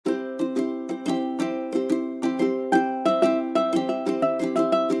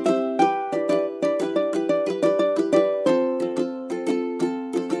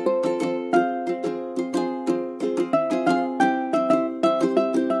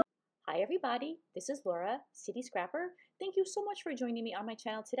everybody, this is Laura, City Scrapper. Thank you so much for joining me on my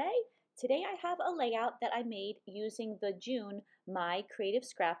channel today. Today I have a layout that I made using the June My Creative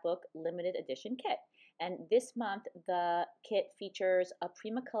Scrapbook limited edition kit. And this month the kit features a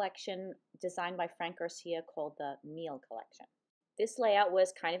Prima collection designed by Frank Garcia called the Meal Collection. This layout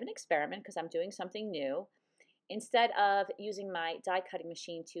was kind of an experiment because I'm doing something new. Instead of using my die cutting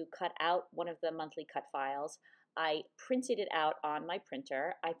machine to cut out one of the monthly cut files, I printed it out on my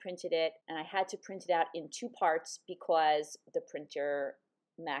printer. I printed it and I had to print it out in two parts because the printer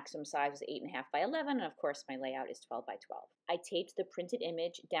maximum size was 8.5 by 11, and of course my layout is 12 by 12. I taped the printed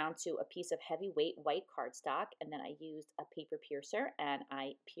image down to a piece of heavyweight white cardstock, and then I used a paper piercer and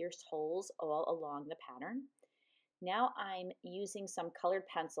I pierced holes all along the pattern. Now I'm using some colored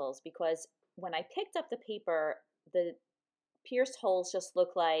pencils because when I picked up the paper, the pierced holes just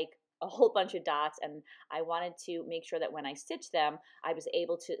look like a whole bunch of dots, and I wanted to make sure that when I stitched them, I was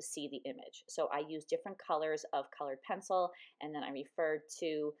able to see the image. So I used different colors of colored pencil, and then I referred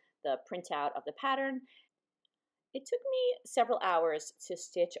to the printout of the pattern. It took me several hours to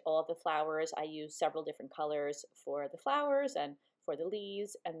stitch all of the flowers. I used several different colors for the flowers and for the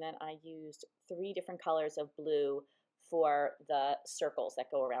leaves, and then I used 3 different colors of blue for the circles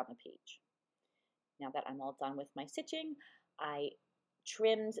that go around the page. Now that I'm all done with my stitching, I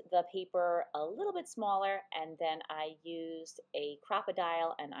trimmed the paper a little bit smaller, and then I used a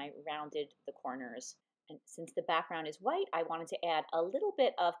crocodile and I rounded the corners. And since the background is white, I wanted to add a little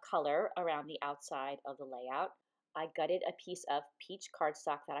bit of color around the outside of the layout. I gutted a piece of peach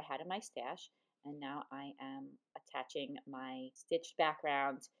cardstock that I had in my stash, and now I am attaching my stitched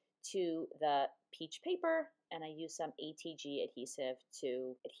background to the peach paper, and I use some ATG adhesive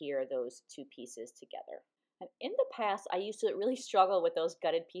to adhere those 2 pieces together. And in the past, I used to really struggle with those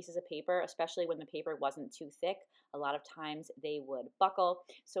gutted pieces of paper, especially when the paper wasn't too thick. A lot of times they would buckle.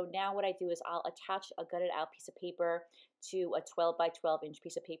 So now what I do is I'll attach a gutted out piece of paper to a 12 by 12 inch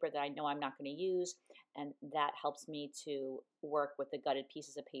piece of paper that I know I'm not going to use, and that helps me to work with the gutted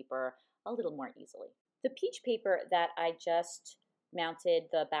pieces of paper a little more easily. The peach paper that I just mounted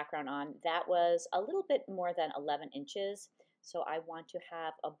the background on, that was a little bit more than 11 inches. So I want to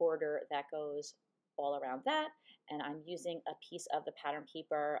have a border that goes all around that, and I'm using a piece of the pattern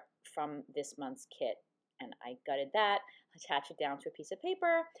paper from this month's kit, and I gutted that, attached it down to a piece of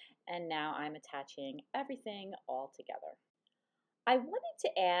paper, and now I'm attaching everything all together. I wanted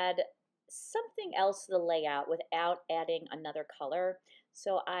to add something else to the layout without adding another color,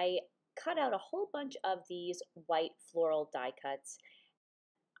 so I cut out a whole bunch of these white floral die cuts.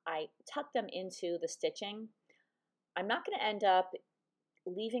 I tucked them into the stitching. I'm not going to end up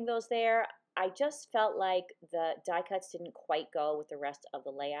leaving those there. I just felt like the die cuts didn't quite go with the rest of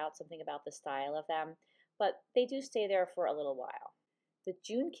the layout, something about the style of them, but they do stay there for a little while. The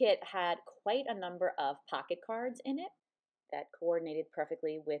June kit had quite a number of pocket cards in it that coordinated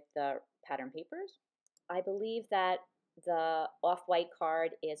perfectly with the pattern papers. I believe that the off-white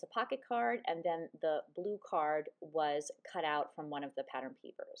card is a pocket card, and then the blue card was cut out from one of the pattern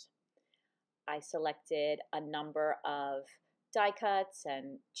papers. I selected a number of die cuts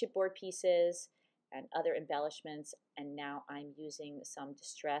and chipboard pieces and other embellishments, and now I'm using some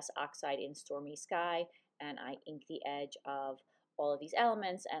Distress Oxide in Stormy Sky, and I ink the edge of all of these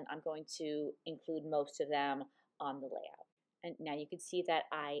elements, and I'm going to include most of them on the layout. And now you can see that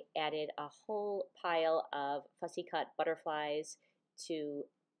I added a whole pile of fussy cut butterflies to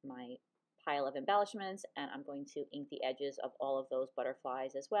my pile of embellishments, and I'm going to ink the edges of all of those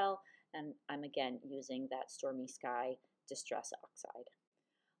butterflies as well, and I'm again using that Stormy Sky Distress Oxide.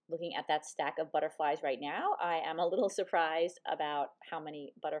 Looking at that stack of butterflies right now, I am a little surprised about how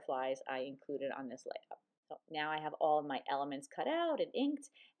many butterflies I included on this layout. So now I have all of my elements cut out and inked,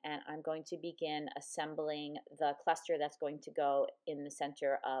 and I'm going to begin assembling the cluster that's going to go in the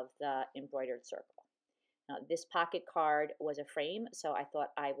center of the embroidered circle. Now, this pocket card was a frame, so I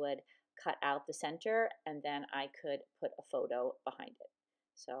thought I would cut out the center and then I could put a photo behind it.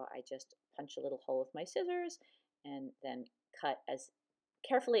 So I just punched a little hole with my scissors and then cut as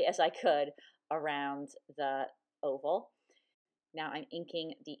carefully as I could around the oval. Now I'm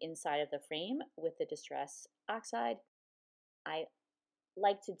inking the inside of the frame with the Distress Oxide. I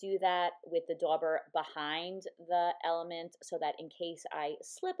like to do that with the dauber behind the element so that in case I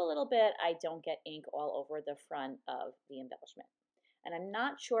slip a little bit, I don't get ink all over the front of the embellishment. And I'm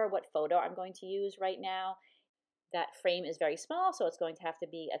not sure what photo I'm going to use right now. That frame is very small, so it's going to have to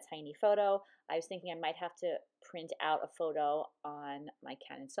be a tiny photo. I was thinking I might have to print out a photo on my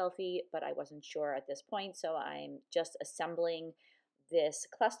Canon selfie, but I wasn't sure at this point, so I'm just assembling this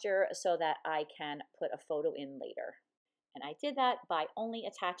cluster so that I can put a photo in later. And I did that by only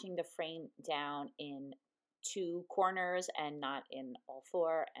attaching the frame down in 2 corners and not in all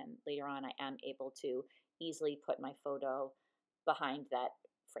 4. And later on, I am able to easily put my photo behind that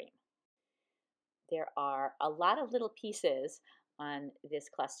frame. There are a lot of little pieces on this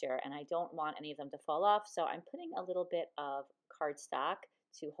cluster, and I don't want any of them to fall off, so I'm putting a little bit of cardstock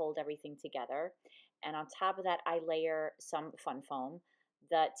to hold everything together. And on top of that, I layer some fun foam.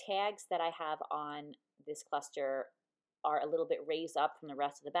 The tags that I have on this cluster are a little bit raised up from the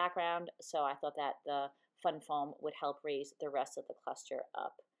rest of the background, so I thought that the fun foam would help raise the rest of the cluster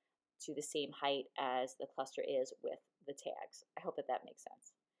up to the same height as the cluster is with the tags. I hope that that makes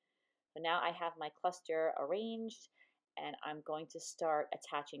sense. So now I have my cluster arranged, and I'm going to start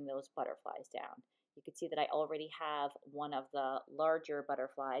attaching those butterflies down. You can see that I already have one of the larger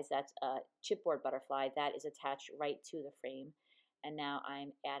butterflies. That's a chipboard butterfly that is attached right to the frame. And now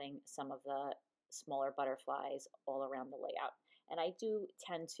I'm adding some of the smaller butterflies all around the layout. And I do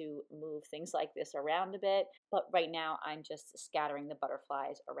tend to move things like this around a bit, but right now I'm just scattering the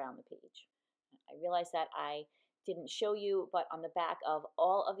butterflies around the page. I realize that I didn't show you, but on the back of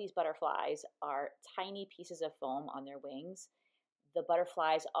all of these butterflies are tiny pieces of foam on their wings. The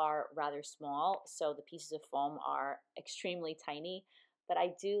butterflies are rather small, so the pieces of foam are extremely tiny, but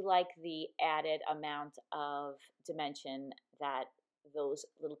I do like the added amount of dimension that those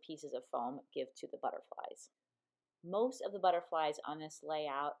little pieces of foam give to the butterflies. Most of the butterflies on this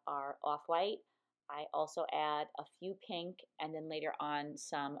layout are off-white. I also add a few pink and then later on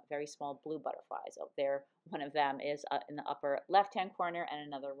some very small blue butterflies. Oh, there, one of them is in the upper left-hand corner and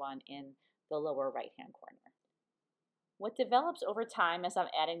another one in the lower right-hand corner. What develops over time as I'm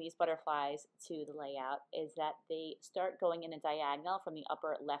adding these butterflies to the layout is that they start going in a diagonal from the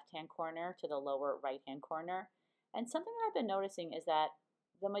upper left-hand corner to the lower right-hand corner. And something that I've been noticing is that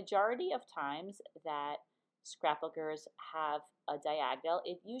the majority of times that scrapbookers have a diagonal,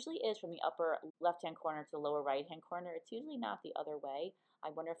 it usually is from the upper left-hand corner to the lower right-hand corner. It's usually not the other way.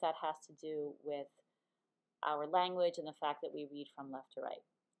 I wonder if that has to do with our language and the fact that we read from left to right.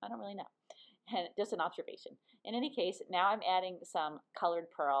 I don't really know. And just an observation. In any case, now I'm adding some colored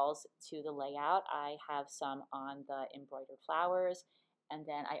pearls to the layout. I have some on the embroidered flowers, and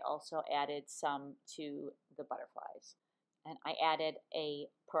then I also added some to the butterflies. And I added a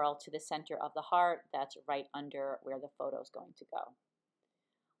pearl to the center of the heart that's right under where the photo is going to go.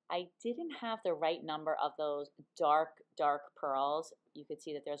 I didn't have the right number of those dark pearls. You could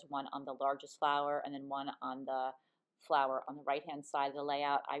see that there's one on the largest flower and then one on the flower on the right-hand side of the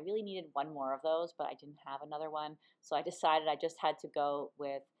layout. I really needed one more of those, but I didn't have another one. So I decided I just had to go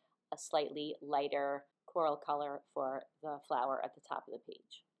with a slightly lighter coral color for the flower at the top of the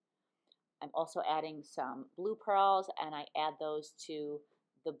page. I'm also adding some blue pearls, and I add those to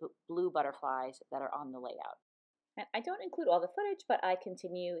the blue butterflies that are on the layout. And I don't include all the footage, but I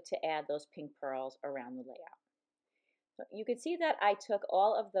continue to add those pink pearls around the layout. So you can see that I took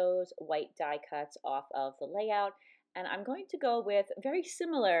all of those white die cuts off of the layout, and I'm going to go with very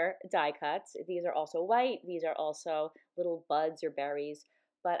similar die cuts. These are also white, these are also little buds or berries,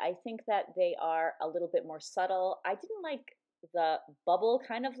 but I think that they are a little bit more subtle. I didn't like the bubble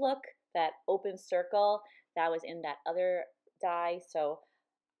kind of look, that open circle that was in that other die, so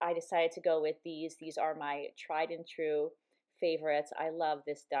I decided to go with these. These are my tried and true favorites. I love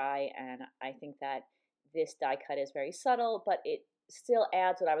this die, and I think that this die cut is very subtle, but it still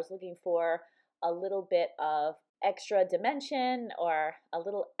adds what I was looking for, a little bit of extra dimension or a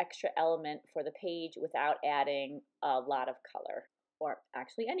little extra element for the page without adding a lot of color, or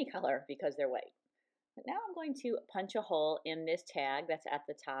actually any color because they're white. But now I'm going to punch a hole in this tag that's at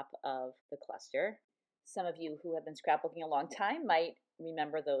the top of the cluster. Some of you who have been scrapbooking a long time might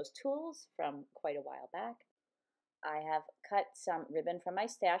remember those tools from quite a while back. I have cut some ribbon from my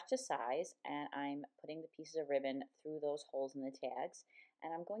stash to size, and I'm putting the pieces of ribbon through those holes in the tags.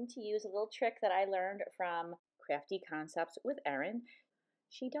 And I'm going to use a little trick that I learned from Crafty Concepts with Erin.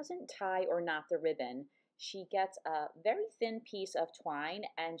 She doesn't tie or knot the ribbon. She gets a very thin piece of twine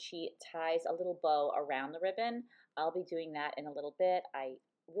and she ties a little bow around the ribbon. I'll be doing that in a little bit. I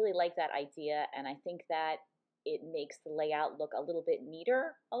really like that idea, and I think that it makes the layout look a little bit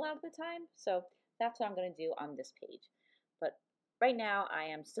neater a lot of the time. So that's what I'm going to do on this page. But right now I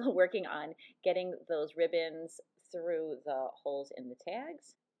am still working on getting those ribbons through the holes in the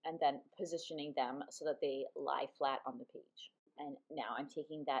tags and then positioning them so that they lie flat on the page. And now I'm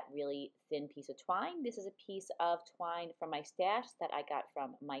taking that really thin piece of twine. This is a piece of twine from my stash that I got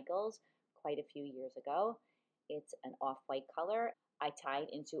from Michael's quite a few years ago. It's an off-white color. I tied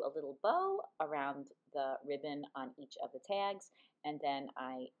into a little bow around the ribbon on each of the tags, and then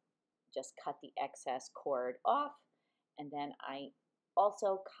I just cut the excess cord off, And then I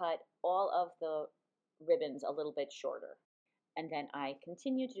also cut all of the ribbons a little bit shorter. And then I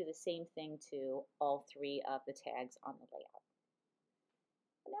continue to do the same thing to all three of the tags on the layout.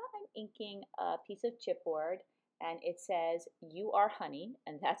 Now I'm inking a piece of chipboard and it says, "You are honey,"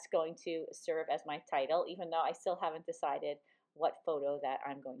 and that's going to serve as my title, even though I still haven't decided what photo that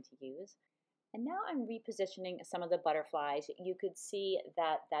I'm going to use. And now I'm repositioning some of the butterflies. You could see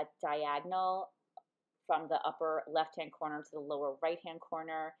that that diagonal from the upper left-hand corner to the lower right-hand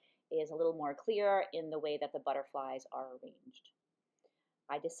corner is a little more clear in the way that the butterflies are arranged.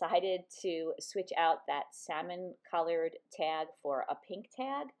 I decided to switch out that salmon colored tag for a pink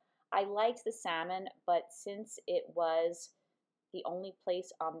tag. I liked the salmon, but since it was the only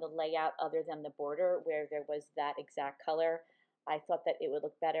place on the layout other than the border where there was that exact color, I thought that it would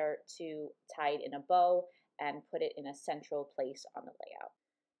look better to tie it in a bow and put it in a central place on the layout.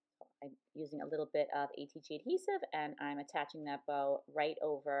 So I'm using a little bit of ATG adhesive and I'm attaching that bow right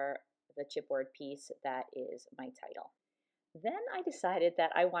over the chipboard piece that is my title. Then I decided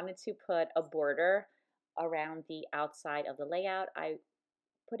that I wanted to put a border around the outside of the layout. I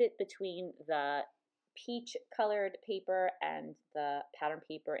put it between the peach colored paper and the pattern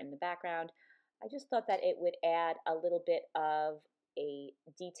paper in the background. I just thought that it would add a little bit of a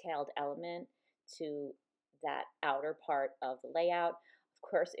detailed element to that outer part of the layout. Of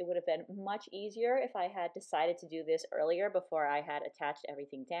course, it would have been much easier if I had decided to do this earlier before I had attached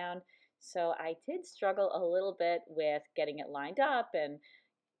everything down. So I did struggle a little bit with getting it lined up and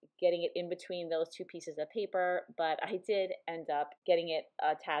getting it in between those two pieces of paper, but I did end up getting it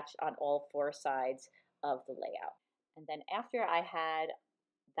attached on all four sides of the layout. And then after I had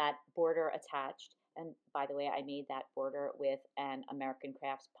that border attached, and by the way, I made that border with an American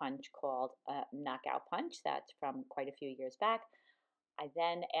Crafts punch called Knockout Punch. That's from quite a few years back. I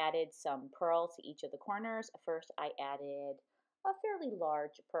then added some pearl to each of the corners. First, I added a fairly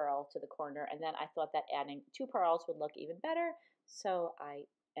large pearl to the corner, and then I thought that adding two pearls would look even better, so I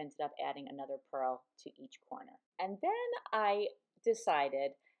ended up adding another pearl to each corner. And then I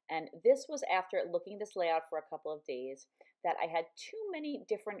decided, and this was after looking at this layout for a couple of days, that I had too many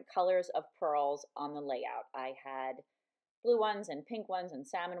different colors of pearls on the layout. I had blue ones and pink ones and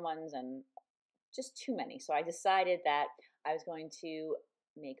salmon ones and just too many. So I decided that I was going to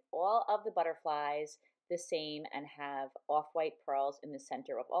make all of the butterflies the same and have off-white pearls in the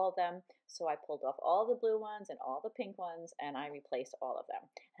center of all of them. So I pulled off all the blue ones and all the pink ones and I replaced all of them.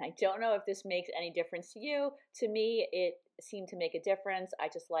 And I don't know if this makes any difference to you. To me, it seemed to make a difference. I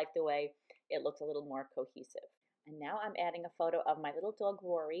just liked the way it looked a little more cohesive. And now I'm adding a photo of my little dog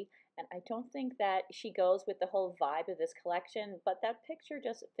Rory, and I don't think that she goes with the whole vibe of this collection, but that picture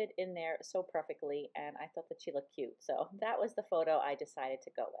just fit in there so perfectly, and I thought that she looked cute. So that was the photo I decided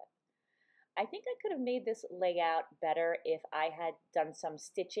to go with. I think I could have made this layout better if I had done some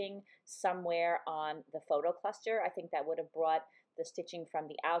stitching somewhere on the photo cluster. I think that would have brought the stitching from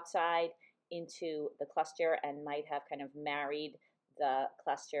the outside into the cluster and might have kind of married the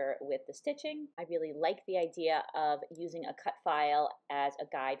cluster with the stitching. I really like the idea of using a cut file as a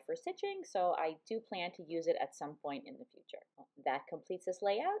guide for stitching, so I do plan to use it at some point in the future. That completes this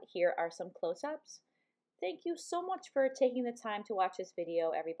layout. Here are some close-ups. Thank you so much for taking the time to watch this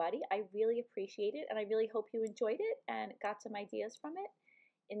video, everybody. I really appreciate it, and I really hope you enjoyed it and got some ideas from it.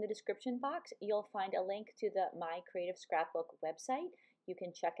 In the description box, you'll find a link to the My Creative Scrapbook website. You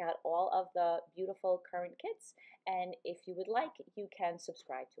can check out all of the beautiful current kits, and if you would like, you can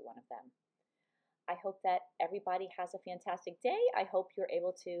subscribe to one of them. I hope that everybody has a fantastic day. I hope you're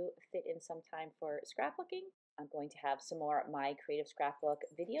able to fit in some time for scrapbooking. I'm going to have some more My Creative Scrapbook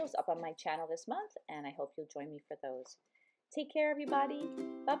videos up on my channel this month, and I hope you'll join me for those. Take care, everybody.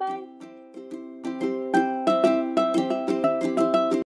 Bye-bye.